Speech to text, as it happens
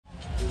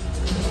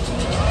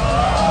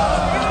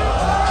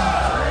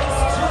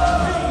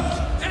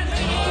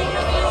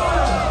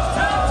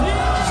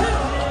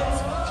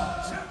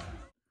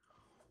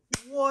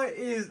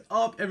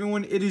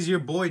it is your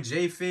boy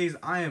J-Figs.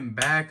 I am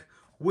back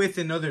with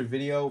another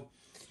video.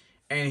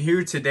 And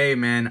here today,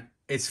 man,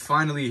 it's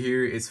finally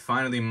here. It's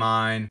finally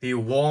mine. The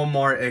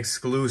Walmart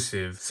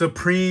exclusive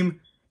Supreme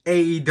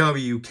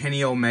AEW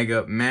Kenny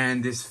Omega.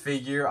 Man, this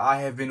figure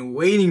I have been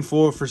waiting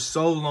for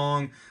so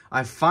long.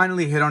 I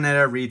finally hit on it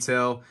at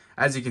retail.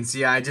 As you can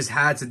see, I just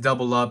had to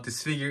double up.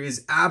 This figure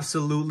is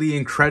absolutely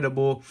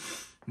incredible.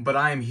 But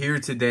I am here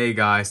today,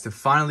 guys, to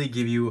finally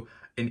give you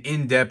an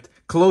in-depth,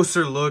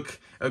 closer look,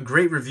 a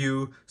great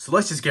review. So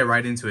let's just get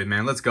right into it,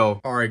 man. Let's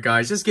go. All right,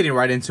 guys, just getting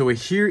right into it.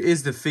 Here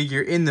is the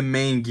figure in the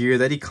main gear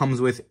that he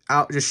comes with,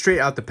 just straight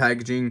out the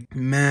packaging.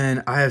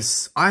 Man, I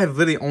have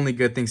literally only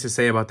good things to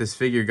say about this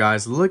figure,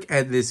 guys. Look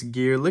at this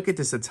gear. Look at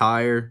this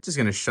attire. Just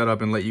gonna shut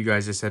up and let you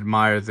guys just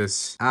admire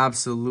this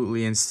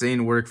absolutely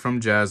insane work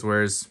from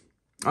Jazzwares.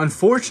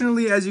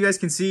 Unfortunately, as you guys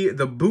can see,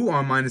 the boot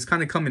on mine is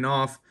kind of coming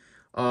off.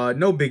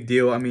 No big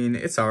deal. I mean,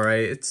 it's all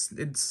right.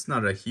 It's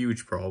not a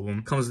huge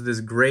problem. Comes with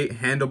this great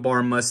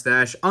handlebar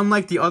mustache.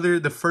 Unlike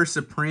the first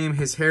Supreme,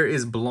 his hair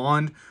is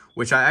blonde,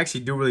 which I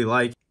actually do really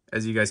like.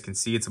 As you guys can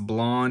see, it's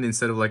blonde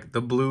instead of like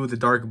the blue, the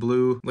dark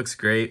blue. Looks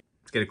great.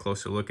 Let's get a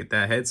closer look at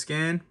that head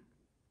scan.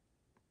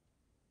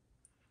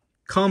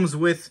 Comes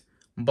with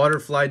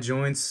butterfly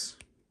joints.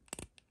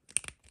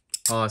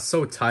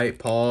 So tight.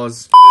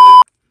 Paws.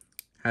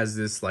 Has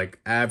this like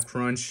ab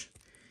crunch.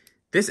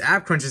 This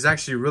ab crunch is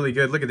actually really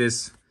good. Look at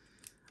this.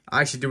 I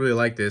actually do really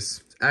like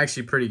this. It's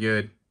actually pretty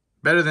good.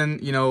 Better than,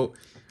 you know,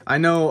 I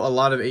know a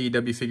lot of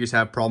AEW figures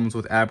have problems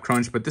with ab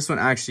crunch, but this one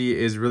actually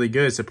is really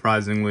good,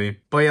 surprisingly.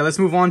 But yeah, let's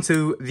move on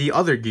to the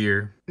other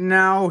gear.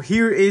 Now,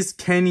 here is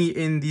Kenny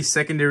in the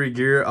secondary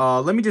gear.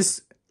 Let me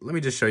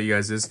just show you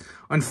guys this.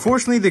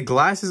 Unfortunately, the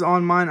glasses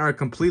on mine are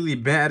completely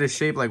bent out of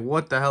shape. Like,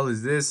 what the hell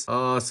is this?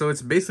 So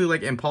it's basically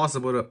like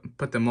impossible to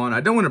put them on. I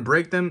don't want to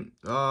break them.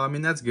 I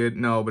mean, that's good.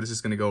 No, but it's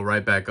just going to go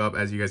right back up,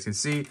 as you guys can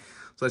see.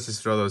 So let's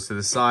just throw those to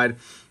the side.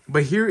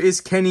 But here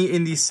is Kenny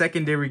in the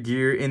secondary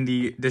gear in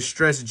the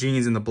distressed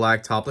jeans and the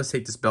black top. Let's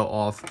take this belt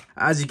off.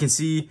 As you can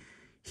see,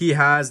 he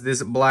has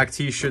this black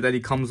t-shirt that he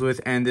comes with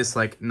and this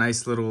like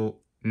nice little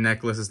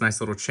necklace, this nice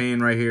little chain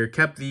right here.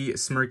 Kept the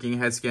smirking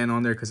head scan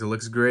on there because it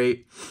looks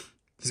great.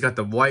 He's got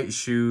the white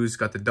shoes,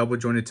 got the double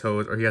jointed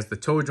toes, or he has the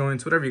toe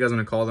joints, whatever you guys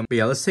want to call them. But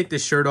yeah, let's take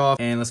this shirt off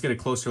and let's get a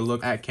closer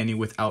look at Kenny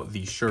without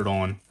the shirt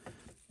on.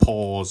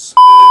 Pause.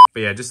 But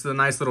yeah, just a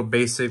nice little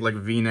basic like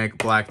v-neck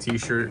black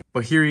t-shirt.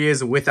 But here he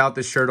is without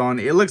the shirt on.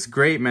 It looks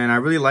great, man. I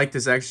really like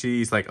this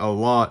actually. It's like a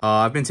lot.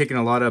 I've been taking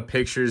a lot of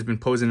pictures, been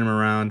posing him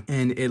around,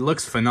 and it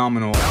looks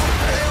phenomenal.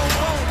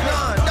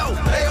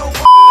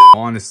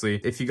 Honestly,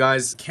 if you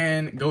guys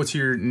can go to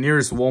your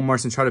nearest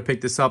Walmarts and try to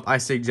pick this up, I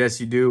suggest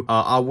you do.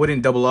 I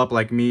wouldn't double up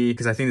like me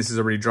because I think this is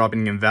already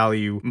dropping in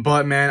value.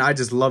 But man, I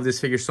just love this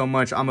figure so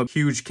much. I'm a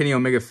huge Kenny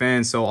Omega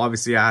fan, so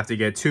obviously I have to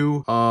get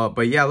two.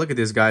 But yeah, look at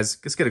this, guys.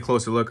 Let's get a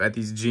closer look at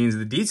these jeans.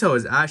 The detail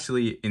is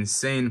actually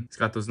insane. It's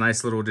got those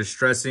nice little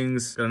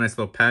distressings. Got a nice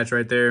little patch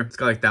right there. It's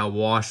got like that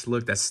wash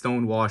look, that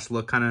stone wash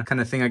look kind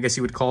of thing, I guess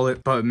you would call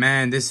it. But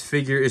man, this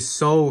figure is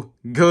so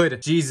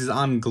good. Jesus,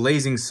 I'm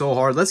glazing so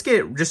hard. Let's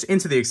get just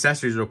into the accessories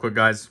real quick,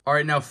 guys. All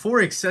right, now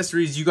for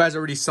accessories, you guys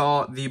already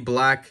saw the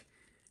black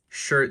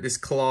shirt, this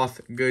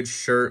cloth good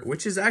shirt,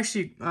 which is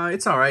actually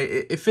it's all right.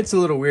 It fits a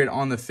little weird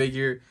on the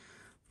figure.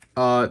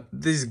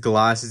 These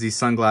glasses, these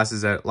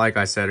sunglasses that, like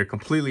I said, are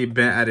completely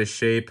bent out of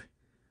shape,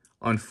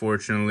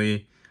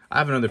 unfortunately. I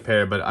have another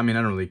pair, but I mean,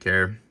 I don't really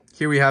care.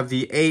 Here we have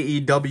the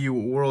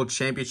AEW World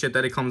Championship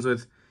that it comes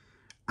with.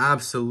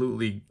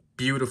 Absolutely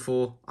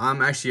beautiful.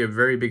 I'm actually a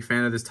very big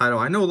fan of this title.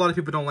 I know a lot of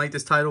people don't like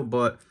this title,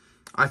 but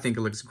I think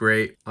it looks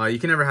great. You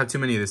can never have too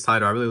many of this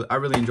title. I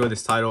really enjoy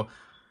this title.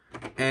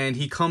 And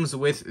he comes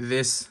with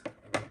this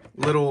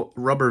little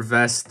rubber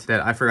vest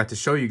that I forgot to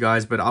show you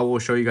guys, but I will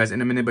show you guys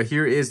in a minute. But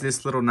here is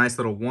this nice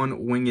little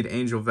one-winged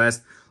angel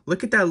vest.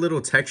 Look at that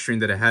little texturing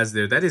that it has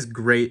there. That is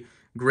great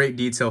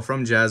detail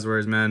from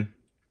Jazzwares, man.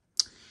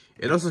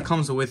 It also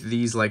comes with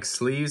these like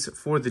sleeves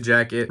for the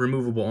jacket,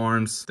 removable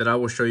arms that I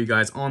will show you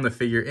guys on the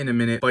figure in a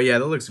minute. But yeah,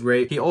 that looks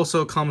great. He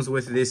also comes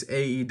with this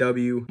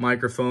AEW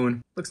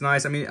microphone. Looks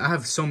nice. I mean, I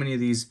have so many of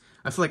these.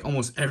 I feel like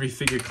almost every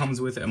figure comes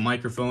with a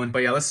microphone. But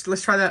yeah, let's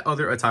try that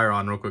other attire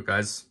on real quick,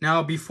 guys.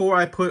 Now, before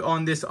I put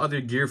on this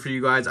other gear for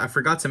you guys, I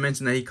forgot to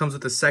mention that he comes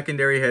with a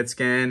secondary head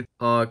scan.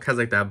 Has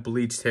like that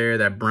bleached hair,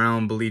 that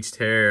brown bleached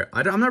hair.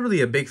 I'm not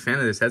really a big fan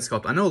of this head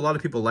sculpt. I know a lot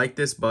of people like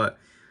this, but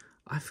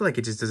I feel like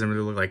it just doesn't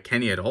really look like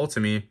Kenny at all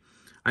to me.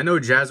 I know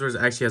Jazzwares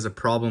actually has a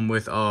problem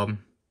with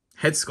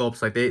head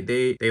sculpts. Like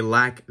they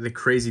lack the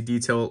crazy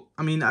detail.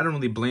 I mean, I don't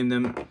really blame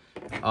them.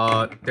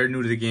 They're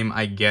new to the game,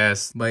 I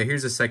guess. But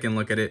here's a second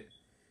look at it.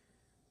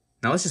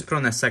 Now let's just put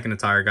on that second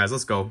attire, guys.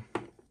 Let's go.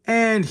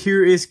 And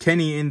here is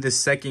Kenny in the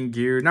second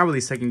gear. Not really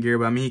second gear,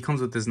 but I mean, he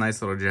comes with this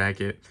nice little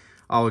jacket.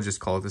 I'll just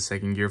call it the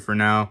second gear for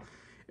now.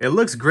 It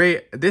looks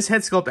great. This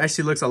head sculpt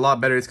actually looks a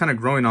lot better. It's kind of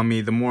growing on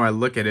me the more I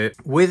look at it.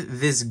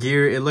 With this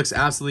gear, it looks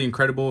absolutely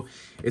incredible.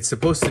 It's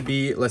supposed to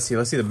be, let's see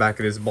the back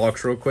of this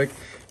box real quick.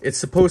 It's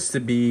supposed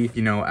to be,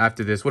 you know,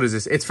 after this. What is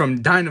this? It's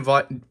from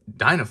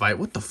Dynavite.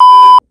 What the f?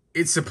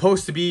 It's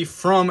supposed to be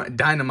from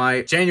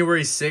Dynamite,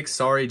 January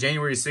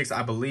 6th,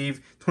 I believe,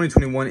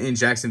 2021 in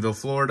Jacksonville,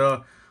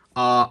 Florida.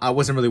 I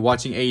wasn't really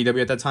watching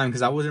AEW at that time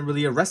because I wasn't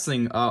really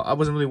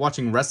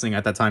watching wrestling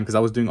at that time because I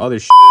was doing other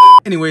shit.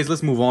 Anyways,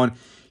 let's move on.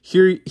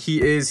 Here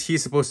he is.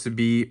 He's supposed to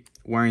be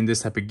wearing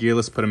this type of gear.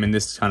 Let's put him in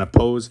this kind of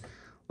pose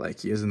like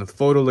he is in the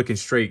photo, looking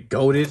straight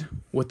goated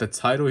with the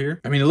title here.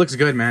 I mean, it looks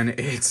good, man.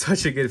 It's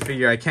such a good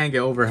figure. I can't get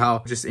over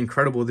how just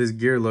incredible this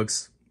gear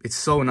looks. It's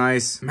so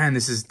nice. Man,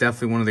 this is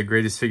definitely one of the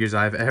greatest figures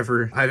I've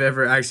ever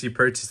actually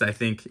purchased, I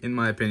think, in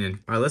my opinion.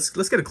 All right, let's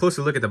get a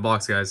closer look at the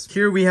box, guys.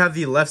 Here we have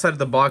the left side of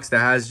the box that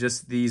has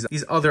just these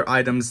other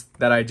items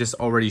that I just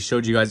already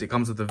showed you guys. It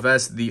comes with the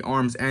vest, the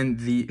arms, and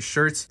the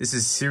shirts. This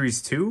is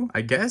series 2,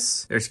 I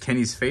guess. There's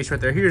Kenny's face right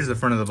there. Here's the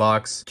front of the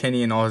box.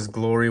 Kenny in all his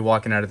glory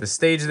walking out of the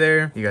stage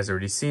there. You guys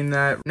already seen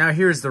that. Now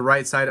here's the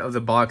right side of the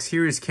box.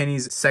 Here is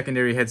Kenny's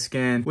secondary head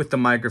scan with the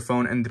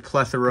microphone and the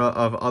plethora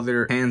of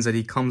other hands that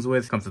he comes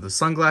with. Comes with the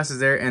sunglasses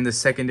there and the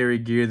secondary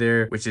gear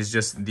there, which is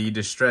just the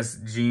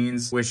distressed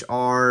jeans, which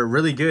are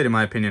really good in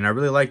my opinion. I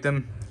really like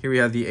them. Here we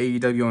have the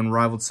AEW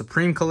Unrivaled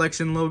Supreme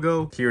Collection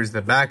logo. Here's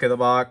the back of the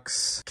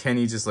box.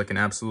 Kenny just looking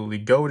absolutely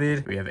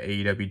goated. We have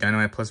AEW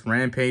Dynamite plus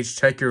Rampage.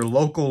 Check your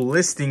local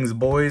listings,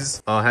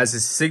 boys. Has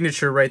his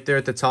signature right there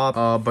at the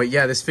top. But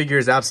yeah, this figure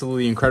is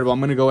absolutely incredible. I'm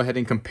gonna go ahead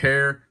and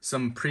compare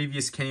some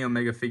previous Kenny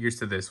Omega figures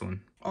to this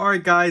one.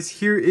 Alright guys,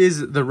 here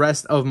is the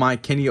rest of my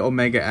Kenny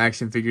Omega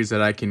action figures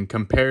that I can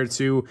compare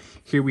to.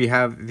 Here we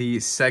have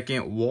the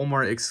second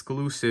Walmart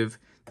exclusive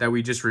that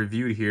we just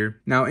reviewed here.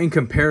 Now in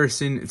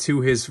comparison to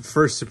his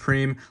first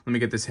Supreme, let me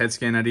get this head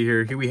scan out of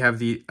here. Here we have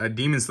the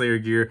Demon Slayer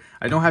gear.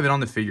 I don't have it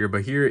on the figure,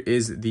 but here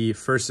is the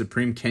first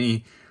Supreme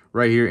Kenny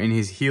right here in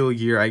his heel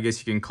gear, I guess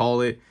you can call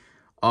it.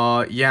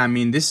 Yeah, I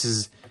mean, this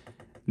is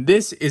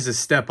a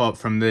step up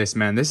from this,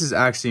 man. This is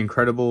actually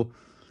incredible.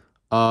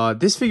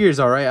 This figure is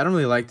alright. I don't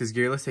really like this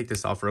gear. Let's take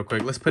this off real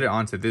quick. Let's put it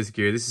onto this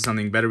gear. This is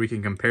something better we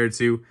can compare it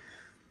to.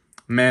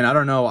 Man, I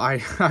don't know.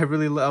 I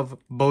really love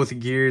both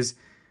gears,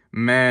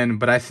 man,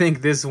 but I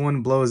think this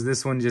one blows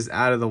this one just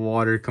out of the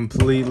water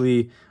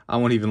completely. I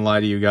won't even lie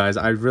to you guys.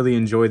 I really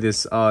enjoy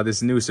this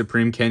this new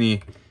Supreme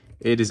Kenny.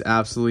 It is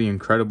absolutely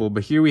incredible.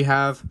 But here we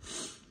have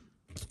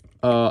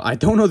I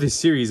don't know this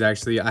series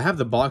actually. I have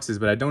the boxes,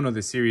 but I don't know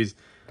the series.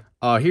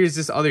 Here's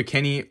this other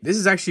Kenny. This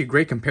is actually a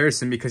great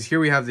comparison because here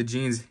we have the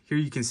jeans. Here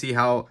you can see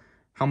how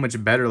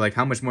much better, like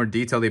how much more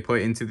detail they put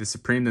into the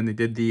Supreme than they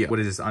did the, what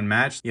is this,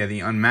 Unmatched? Yeah,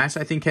 the Unmatched,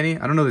 I think, Kenny.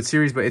 I don't know the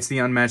series, but it's the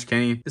Unmatched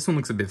Kenny. This one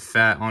looks a bit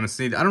fat,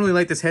 honestly. I don't really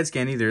like this head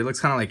scan either. It looks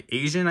kind of like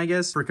Asian, I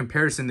guess. For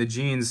comparison, the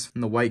jeans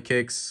and the white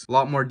kicks, a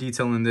lot more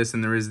detail in this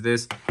than there is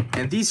this.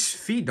 And these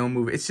feet don't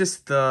move. It's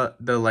just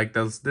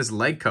this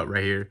leg cut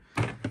right here.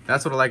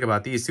 That's what I like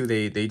about these two.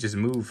 They just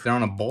move. They're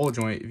on a ball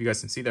joint, if you guys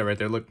can see that right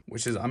there. Look,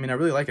 which is, I mean, I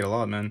really like it a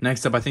lot, man.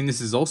 Next up, I think this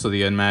is also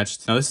the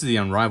Unmatched. No, this is the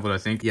Unrivaled, I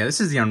think. Yeah,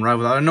 this is the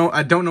Unrivaled.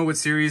 I don't know what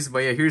series, but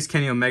yeah, here's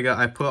Kenny Omega.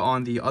 I put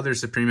on the other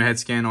Supreme head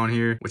scan on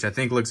here, which I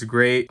think looks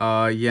great.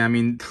 Yeah, I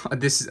mean,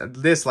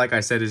 this, like I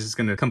said, is just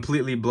gonna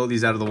completely blow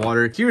these out of the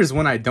water. Here's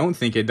one I don't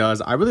think it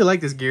does. I really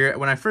like this gear.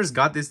 When I first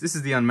got this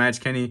is the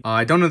Unmatched Kenny.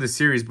 I don't know the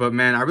series, but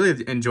man, I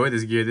really enjoy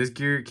this gear. This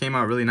gear came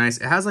out really nice.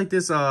 It has like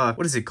this,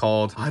 what is it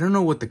called? I don't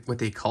know what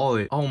they call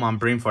it. Oh, I'm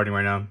brain farting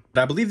right now.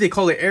 But I believe they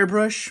call it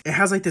airbrush. It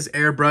has like this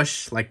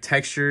airbrush like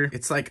texture.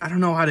 It's like, I don't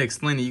know how to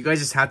explain it. You guys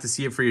just have to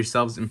see it for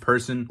yourselves in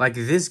person. Like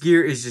this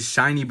gear is just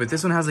shiny, but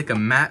this one has like a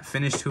matte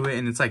finish to it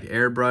and it's like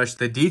airbrush.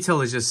 The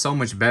detail is just so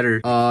much better.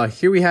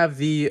 Here we have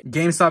the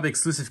GameStop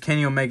exclusive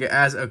Kenny Omega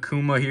as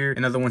Akuma here.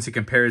 Another one to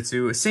compare it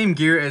to. Same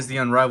gear as the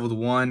Unrivaled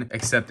one,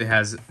 except it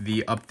has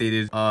the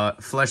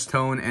updated flesh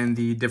tone and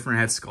the different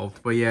head sculpt.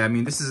 But yeah, I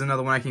mean, this is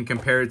another one I can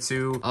compare it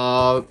to.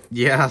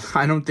 Yeah,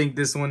 I don't think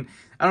this one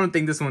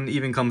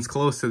even comes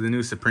close to the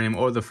new Supreme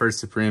or the first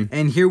Supreme.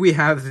 And here we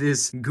have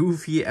this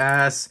goofy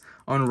ass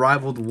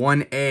Unrivaled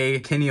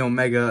 1A Kenny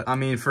Omega. I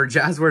mean, for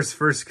Jazzware's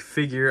first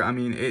figure, I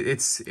mean,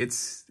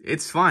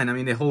 it's fine. I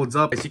mean, it holds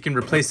up. You can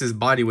replace this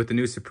body with the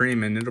new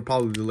Supreme and it'll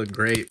probably look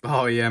great.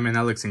 Oh yeah, man,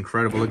 that looks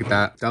incredible. Look at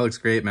that. That looks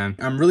great, man.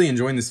 I'm really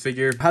enjoying this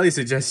figure. Highly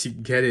suggest you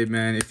get it,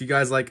 man. If you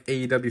guys like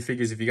AEW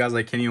figures, if you guys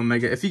like Kenny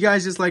Omega, if you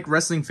guys just like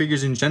wrestling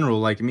figures in general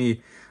like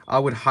me, I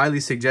would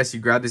highly suggest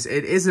you grab this.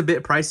 It is a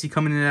bit pricey,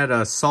 coming in at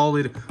a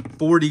solid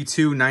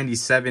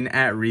 $42.97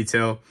 at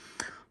retail.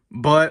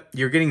 But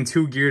you're getting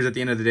two gears at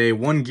the end of the day.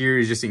 One gear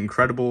is just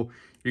incredible.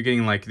 You're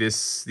getting like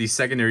these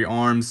secondary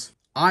arms.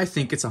 I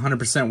think it's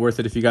 100% worth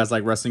it if you guys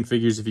like wrestling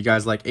figures. If you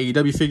guys like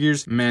AEW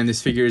figures, man,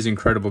 this figure is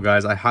incredible,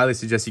 guys. I highly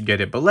suggest you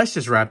get it. But let's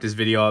just wrap this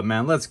video up,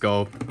 man. Let's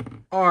go.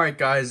 All right,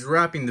 guys,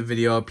 wrapping the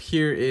video up.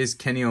 Here is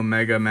Kenny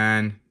Omega,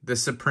 man. The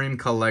Supreme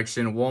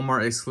Collection,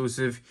 Walmart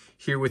exclusive,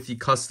 here with the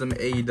custom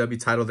AEW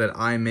title that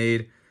I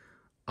made.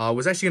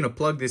 Was actually going to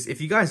plug this.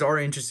 If you guys are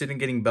interested in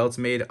getting belts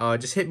made,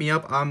 just hit me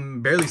up.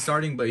 I'm barely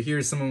starting, but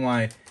here's some of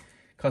my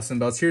custom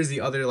belts. Here's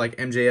the other like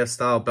MJF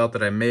style belt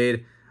that I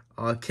made.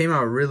 Came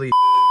out really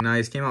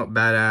nice, came out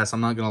badass,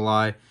 I'm not going to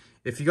lie.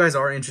 If you guys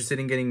are interested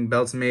in getting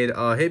belts made,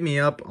 hit me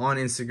up on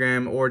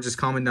Instagram or just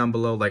comment down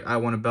below like I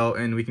want a belt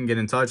and we can get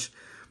in touch.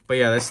 But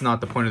yeah, that's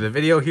not the point of the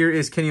video. Here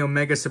is Kenny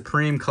Omega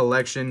Supreme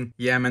Collection.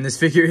 Yeah, man, this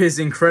figure is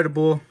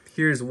incredible.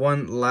 Here's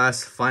one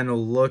last final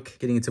look,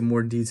 getting into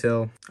more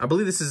detail. I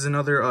believe this is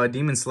another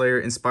Demon Slayer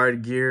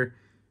inspired gear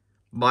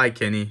by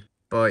Kenny.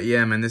 But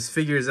yeah, man, this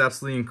figure is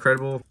absolutely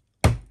incredible.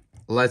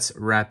 Let's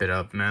wrap it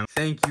up, man.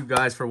 Thank you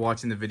guys for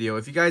watching the video.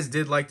 If you guys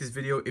did like this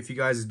video, if you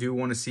guys do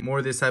want to see more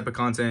of this type of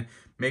content,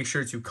 make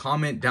sure to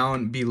comment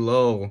down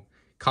below.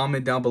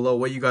 Comment down below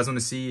what you guys want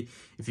to see.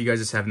 If you guys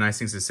just have nice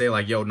things to say,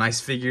 like, yo, nice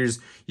figures,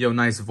 yo,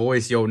 nice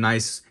voice, yo,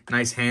 nice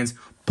hands,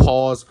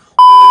 pause,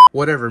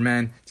 whatever,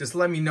 man. Just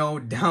let me know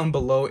down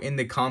below in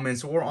the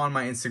comments or on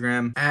my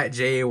Instagram at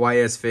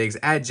JAYSFigs,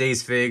 at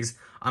JaysFigs.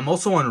 I'm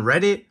also on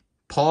Reddit.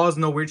 Pause,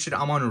 no weird shit.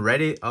 I'm on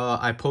Reddit.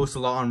 I post a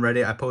lot on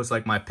Reddit. I post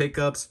like my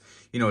pickups,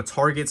 you know,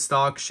 Target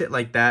stock, shit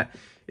like that.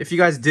 If you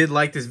guys did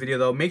like this video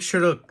though, make sure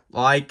to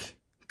like,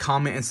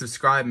 comment, and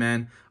subscribe,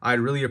 man. I'd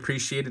really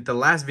appreciate it. The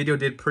last video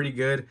did pretty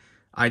good.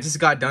 I just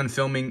got done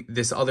filming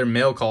this other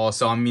mail call,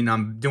 so I mean,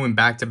 I'm doing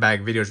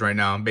back-to-back videos right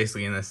now. I'm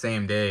basically in the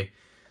same day.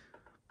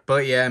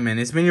 But yeah, man,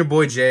 it's been your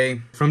boy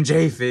Jay from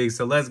JFigs.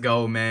 So let's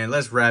go, man.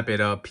 Let's wrap it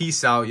up.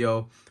 Peace out,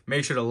 yo.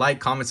 Make sure to like,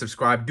 comment,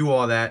 subscribe, do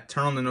all that.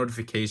 Turn on the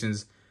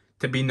notifications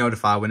to be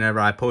notified whenever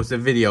I post a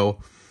video,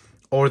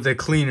 or the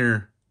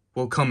cleaner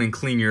will come and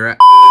clean your ass.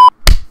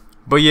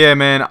 But yeah,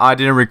 man, I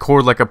didn't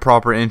record like a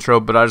proper intro,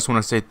 but I just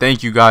want to say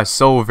thank you guys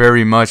so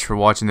very much for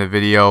watching the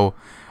video.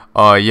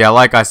 Yeah,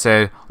 like I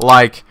said,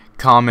 like,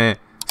 comment,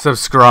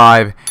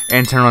 subscribe,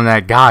 and turn on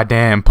that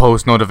goddamn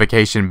post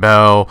notification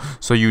bell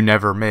so you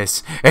never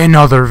miss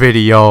another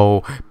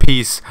video.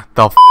 Peace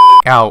the f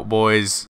out, boys.